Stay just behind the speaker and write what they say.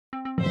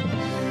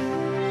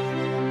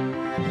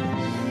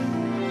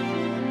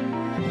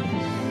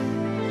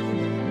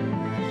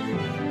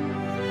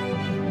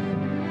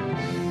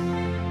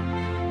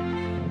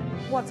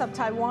What's up,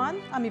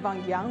 Taiwan? I'm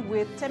Yvonne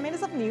with 10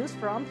 minutes of news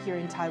from here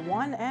in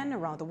Taiwan and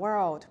around the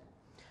world.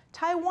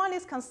 Taiwan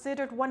is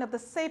considered one of the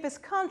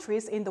safest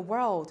countries in the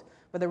world,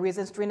 but the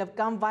recent string of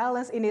gun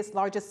violence in its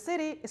largest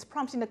city is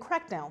prompting a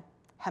crackdown.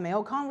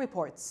 Hameo Kong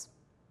reports.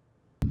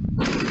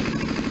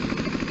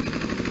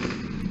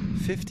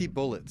 50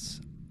 bullets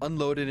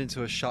unloaded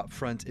into a shop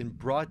front in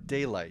broad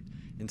daylight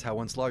in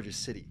Taiwan's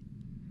largest city.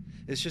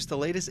 It's just the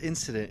latest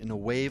incident in a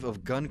wave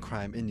of gun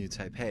crime in New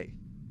Taipei.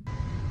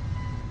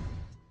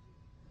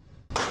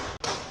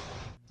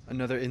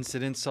 Another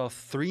incident saw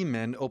 3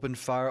 men open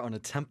fire on a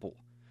temple.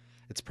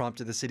 It's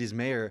prompted the city's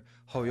mayor,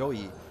 Ho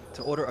Yo-i,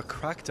 to order a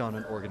crackdown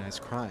on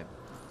organized crime.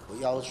 我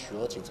要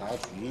求警察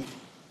局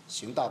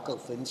行动各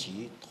分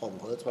级统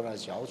合专案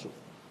小组，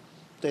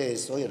对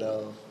所有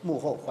的幕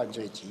后犯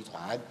罪集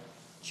团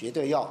绝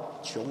对要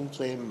穷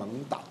追猛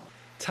打。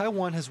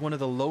 Taiwan has one of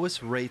the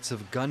lowest rates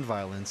of gun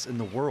violence in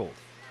the world.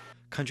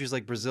 Countries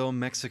like Brazil,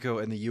 Mexico,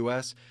 and the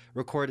US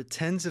record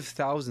tens of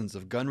thousands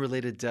of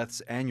gun-related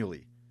deaths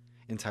annually.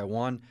 In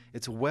Taiwan,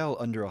 it's well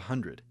under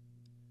 100.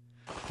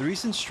 The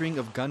recent string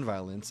of gun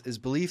violence is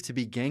believed to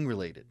be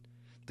gang-related.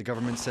 The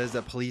government says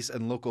that police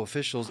and local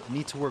officials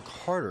need to work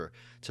harder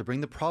to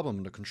bring the problem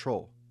under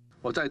control.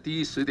 我在第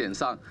一时点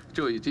上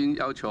就已经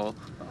要求，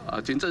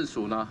警政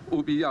署呢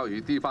务必要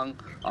与地方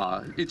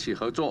一起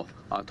合作，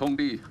通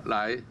力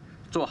来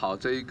做好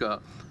这一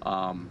个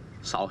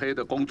扫黑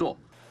的工作。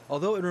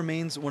 Although it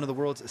remains one of the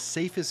world's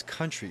safest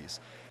countries,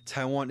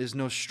 Taiwan is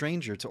no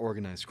stranger to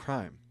organized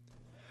crime.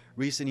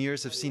 Recent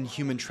years have seen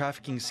human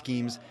trafficking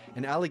schemes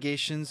and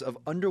allegations of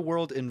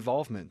underworld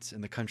involvement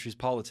in the country's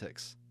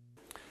politics.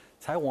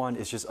 Taiwan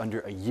is just under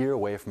a year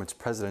away from its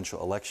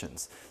presidential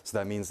elections, so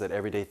that means that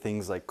everyday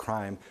things like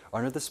crime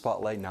are under the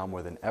spotlight now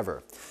more than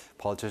ever.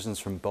 Politicians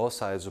from both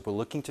sides were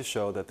looking to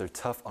show that they're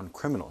tough on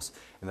criminals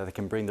and that they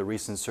can bring the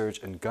recent surge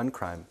in gun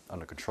crime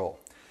under control.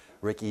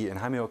 Ricky and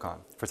Jaime Okan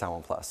for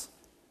TaiwanPlus.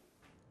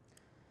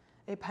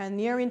 A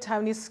pioneering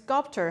Taiwanese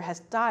sculptor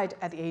has died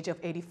at the age of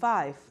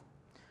 85.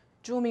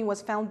 Ming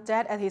was found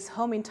dead at his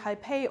home in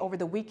Taipei over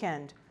the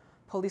weekend.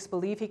 Police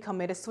believe he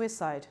committed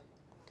suicide.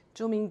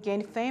 Ming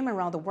gained fame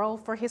around the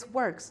world for his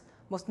works,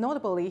 most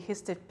notably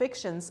his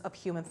depictions of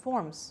human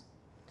forms.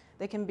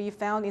 They can be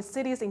found in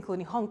cities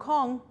including Hong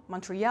Kong,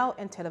 Montreal,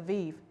 and Tel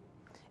Aviv.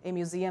 A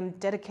museum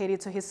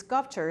dedicated to his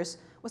sculptures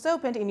was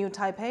opened in New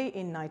Taipei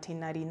in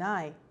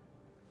 1999.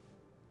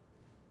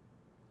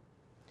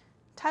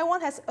 Taiwan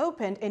has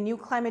opened a new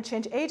climate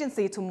change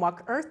agency to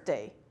mark Earth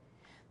Day.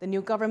 The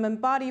new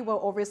government body will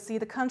oversee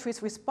the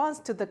country's response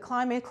to the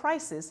climate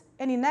crisis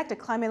and enact a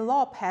climate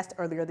law passed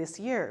earlier this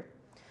year.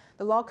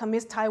 The law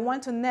commits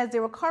Taiwan to net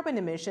zero carbon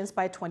emissions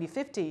by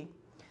 2050.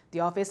 The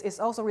office is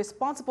also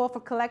responsible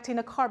for collecting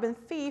a carbon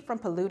fee from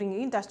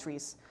polluting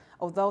industries,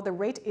 although the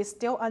rate is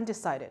still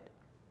undecided.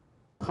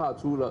 踏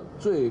出了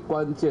最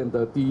关键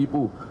的第一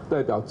步，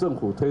代表政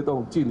府推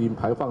动净零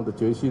排放的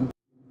决心。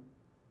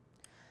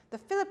 The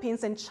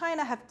Philippines and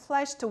China have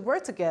pledged to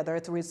work together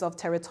to resolve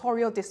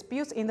territorial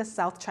disputes in the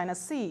South China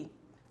Sea.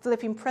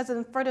 Philippine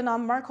President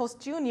Ferdinand Marcos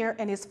Jr.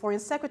 and his Foreign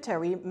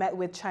Secretary met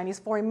with Chinese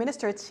Foreign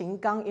Minister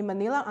Qin Gang in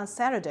Manila on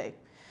Saturday.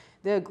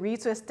 They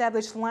agreed to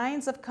establish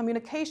lines of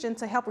communication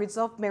to help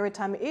resolve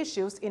maritime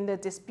issues in the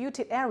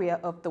disputed area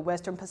of the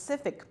Western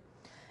Pacific.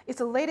 It's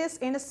the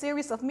latest in a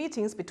series of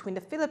meetings between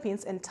the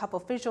Philippines and top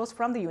officials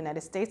from the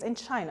United States and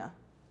China.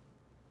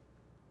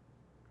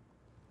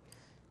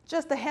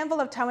 Just a handful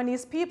of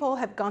Taiwanese people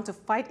have gone to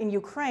fight in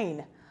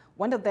Ukraine.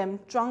 One of them,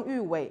 Zhuang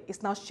Yuwei,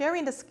 is now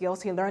sharing the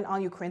skills he learned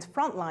on Ukraine's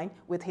front line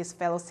with his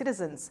fellow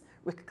citizens.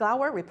 Rick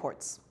Glauer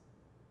reports.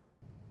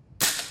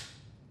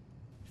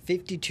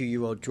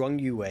 52-year-old Zhuang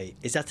Yuwei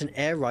is at an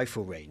air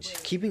rifle range,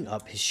 keeping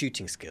up his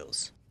shooting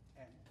skills.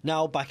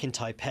 Now back in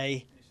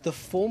Taipei, the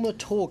former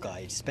tour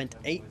guide spent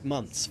 8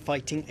 months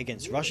fighting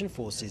against Russian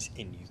forces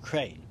in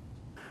Ukraine.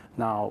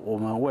 那我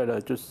们为了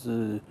就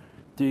是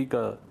第一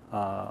个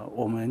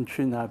我们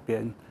去那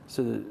边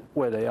是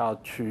为了要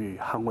去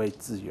捍卫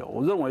自由。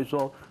我认为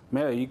说，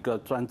没有一个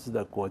专制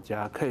的国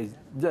家可以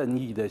任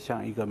意的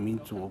向一个民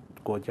主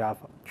国家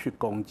去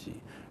攻击。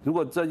如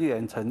果这一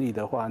点成立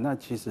的话，那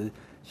其实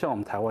像我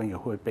们台湾也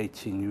会被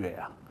侵略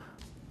啊。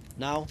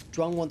Now,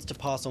 Zhuang wants to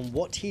pass on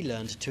what he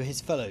learned to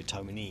his fellow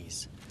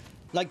Taiwanese.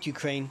 Like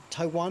Ukraine,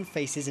 Taiwan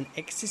faces an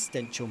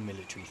existential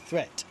military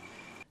threat.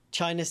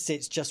 China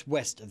sits just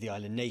west of the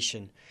island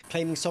nation,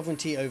 claiming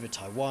sovereignty over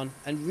Taiwan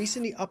and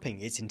recently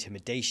upping its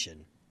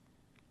intimidation.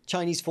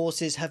 Chinese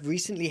forces have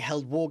recently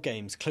held war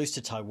games close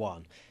to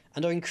Taiwan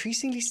and are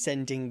increasingly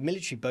sending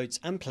military boats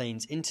and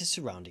planes into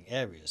surrounding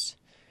areas.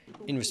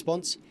 In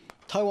response,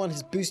 Taiwan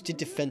has boosted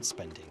defense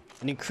spending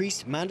and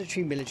increased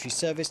mandatory military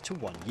service to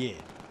 1 year.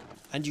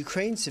 And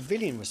Ukraine's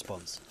civilian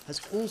response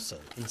has also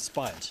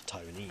inspired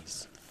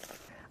Taiwanese.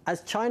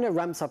 As China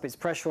ramps up its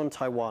pressure on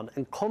Taiwan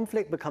and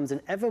conflict becomes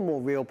an ever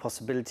more real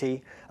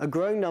possibility, a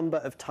growing number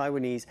of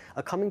Taiwanese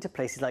are coming to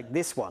places like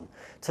this one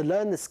to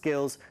learn the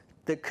skills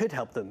that could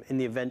help them in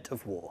the event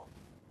of war.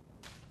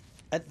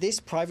 At this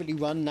privately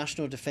run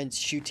National Defense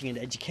Shooting and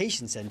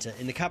Education Center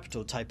in the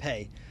capital,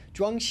 Taipei,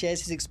 Zhuang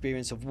shares his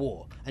experience of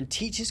war and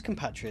teaches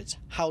compatriots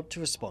how to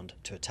respond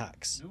to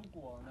attacks.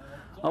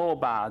 而我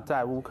把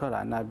在乌克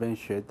兰那边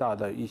学到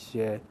的一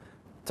些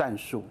战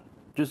术，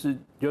就是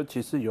尤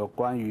其是有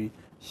关于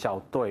小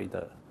队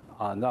的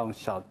那种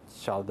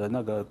小的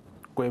那个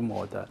规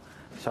模的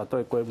小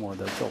队规模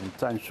的这种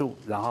战术，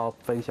然后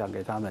分享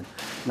给他们，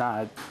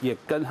那也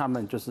跟他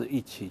们就是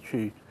一起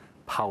去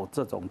跑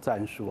这种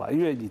战术啊，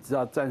因为你知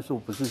道战术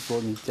不是说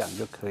你讲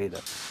就可以了，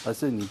而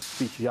是你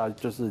必须要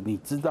就是你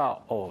知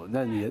道哦，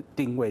那你的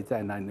定位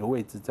在哪里，你的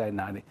位置在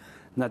哪里，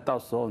那到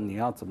时候你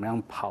要怎么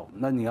样跑，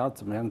那你要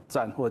怎么样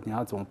站，或者你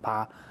要怎么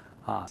趴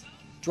啊。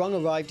Zhuang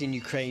arrived in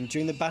Ukraine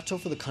during the battle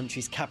for the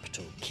country's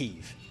capital,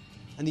 Kyiv,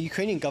 and the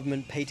Ukrainian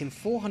government paid him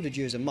 400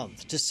 euros a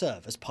month to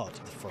serve as part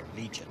of the Foreign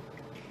Legion.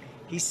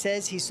 He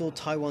says he saw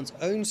Taiwan's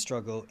own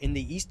struggle in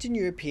the Eastern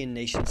European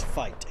nation's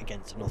fight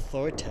against an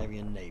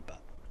authoritarian neighbor.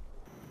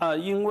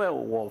 因为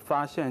我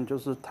发现就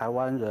是台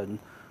湾人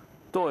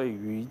对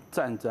于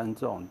战争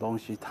这种东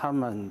西，他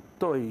们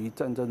对于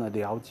战争的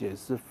了解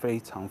是非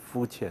常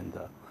肤浅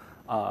的，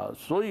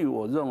所以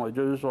我认为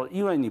就是说，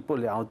因为你不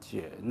了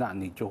解，那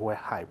你就会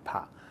害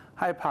怕，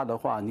害怕的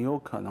话，你有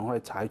可能会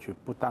采取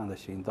不当的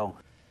行动。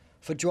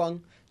For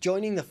Zhuang,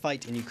 joining the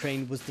fight in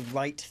Ukraine was the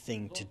right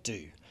thing to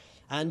do.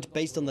 And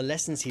based on the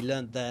lessons he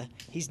learned there,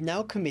 he's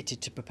now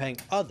committed to preparing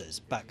others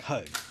back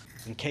home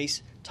in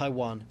case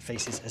Taiwan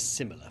faces a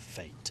similar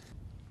fate.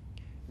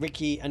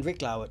 Ricky and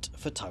Rick Lowett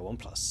for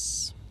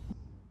TaiwanPlus.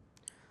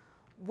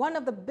 One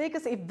of the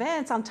biggest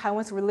events on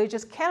Taiwan's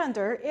religious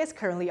calendar is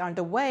currently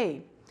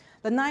underway.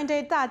 The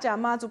 9-day Dajia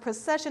Mazu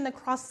procession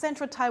across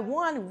central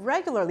Taiwan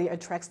regularly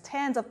attracts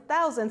tens of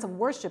thousands of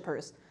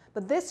worshippers.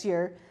 But this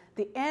year,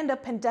 the end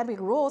of pandemic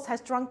rules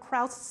has drawn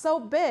crowds so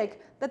big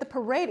that the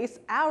parade is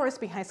hours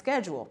behind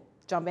schedule.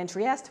 John Van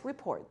Trieste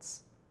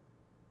reports.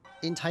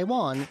 In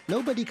Taiwan,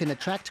 nobody can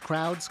attract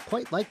crowds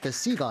quite like the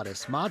sea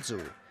goddess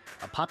Mazu,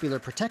 a popular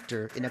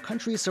protector in a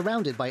country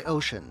surrounded by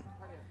ocean.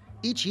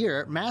 Each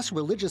year, mass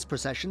religious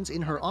processions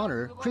in her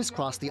honor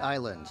crisscross the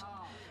island.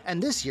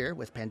 And this year,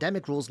 with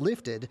pandemic rules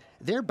lifted,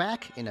 they're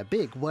back in a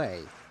big way.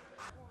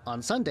 On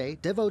Sunday,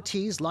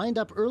 devotees lined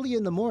up early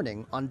in the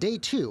morning on day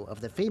 2 of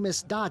the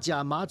famous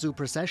Dajia Mazu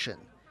procession.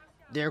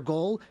 Their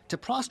goal, to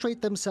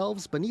prostrate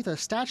themselves beneath a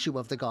statue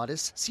of the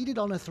goddess seated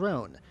on a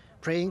throne,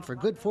 praying for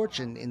good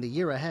fortune in the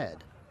year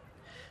ahead.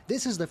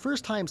 This is the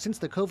first time since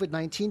the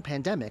COVID-19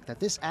 pandemic that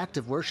this act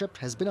of worship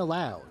has been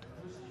allowed.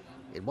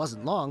 It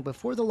wasn't long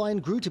before the line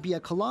grew to be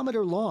 1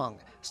 kilometer long,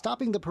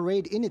 stopping the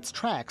parade in its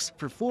tracks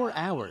for 4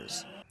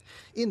 hours.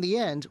 In the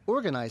end,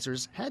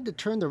 organizers had to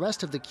turn the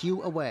rest of the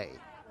queue away.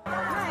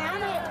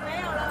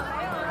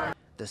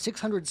 The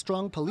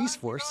 600-strong police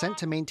force sent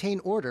to maintain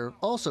order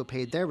also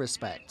paid their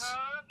respects.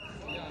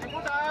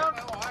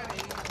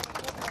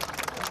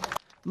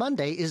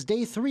 Monday is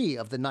day 3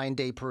 of the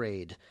 9-day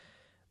parade.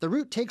 The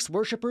route takes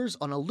worshippers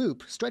on a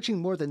loop stretching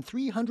more than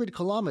 300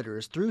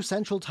 kilometers through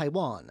central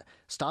Taiwan,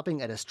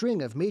 stopping at a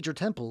string of major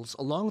temples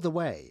along the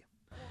way.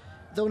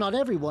 Though not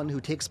everyone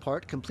who takes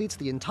part completes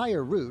the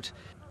entire route,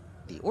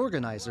 the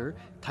organizer,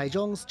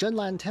 Taichung's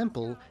Zhenlan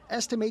Temple,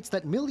 estimates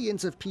that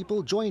millions of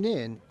people join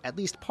in at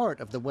least part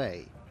of the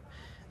way.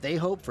 They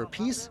hope for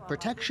peace,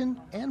 protection,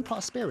 and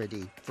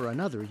prosperity for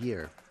another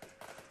year.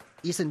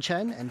 Eason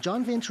Chen and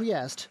John Van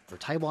Trieste for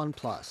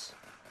TaiwanPlus.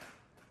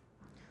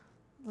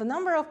 The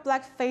number of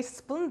black-faced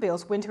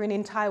spoonbills wintering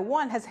in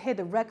Taiwan has hit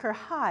a record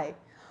high.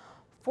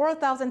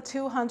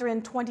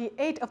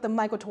 4,228 of the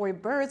migratory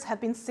birds have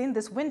been seen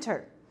this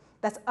winter.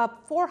 That's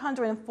up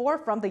 404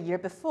 from the year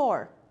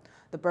before.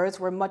 The birds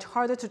were much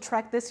harder to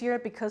track this year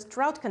because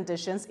drought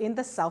conditions in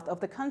the south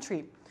of the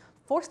country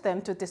forced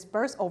them to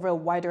disperse over a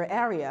wider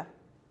area.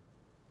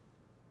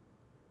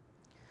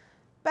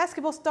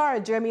 Basketball star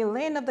Jeremy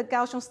Lin of the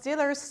Kaohsiung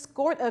Steelers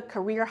scored a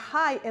career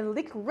high and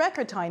league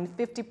record tying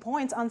 50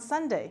 points on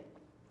Sunday.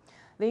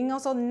 Lin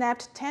also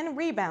nabbed 10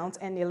 rebounds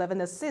and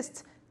 11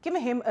 assists,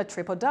 giving him a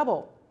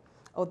triple-double.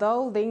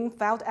 Although Lin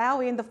fouled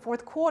out in the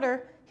fourth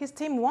quarter, his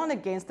team won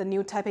against the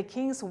new Taipei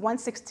Kings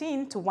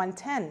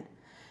 116-110.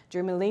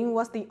 Jeremy Lin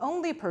was the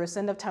only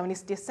person of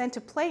Taiwanese descent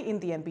to play in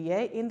the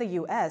NBA in the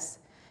U.S.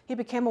 He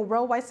became a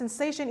worldwide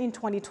sensation in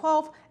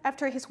 2012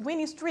 after his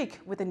winning streak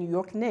with the New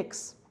York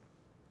Knicks.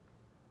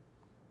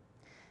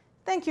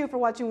 Thank you for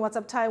watching What's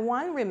Up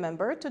Taiwan.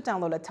 Remember to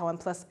download the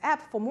TaiwanPlus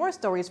app for more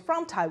stories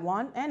from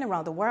Taiwan and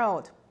around the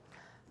world.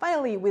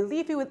 Finally, we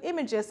leave you with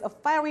images of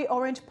fiery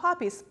orange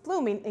poppies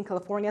blooming in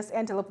California's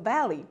Antelope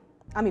Valley.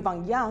 I'm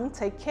Yvonne Yang.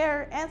 Take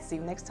care and see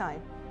you next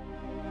time.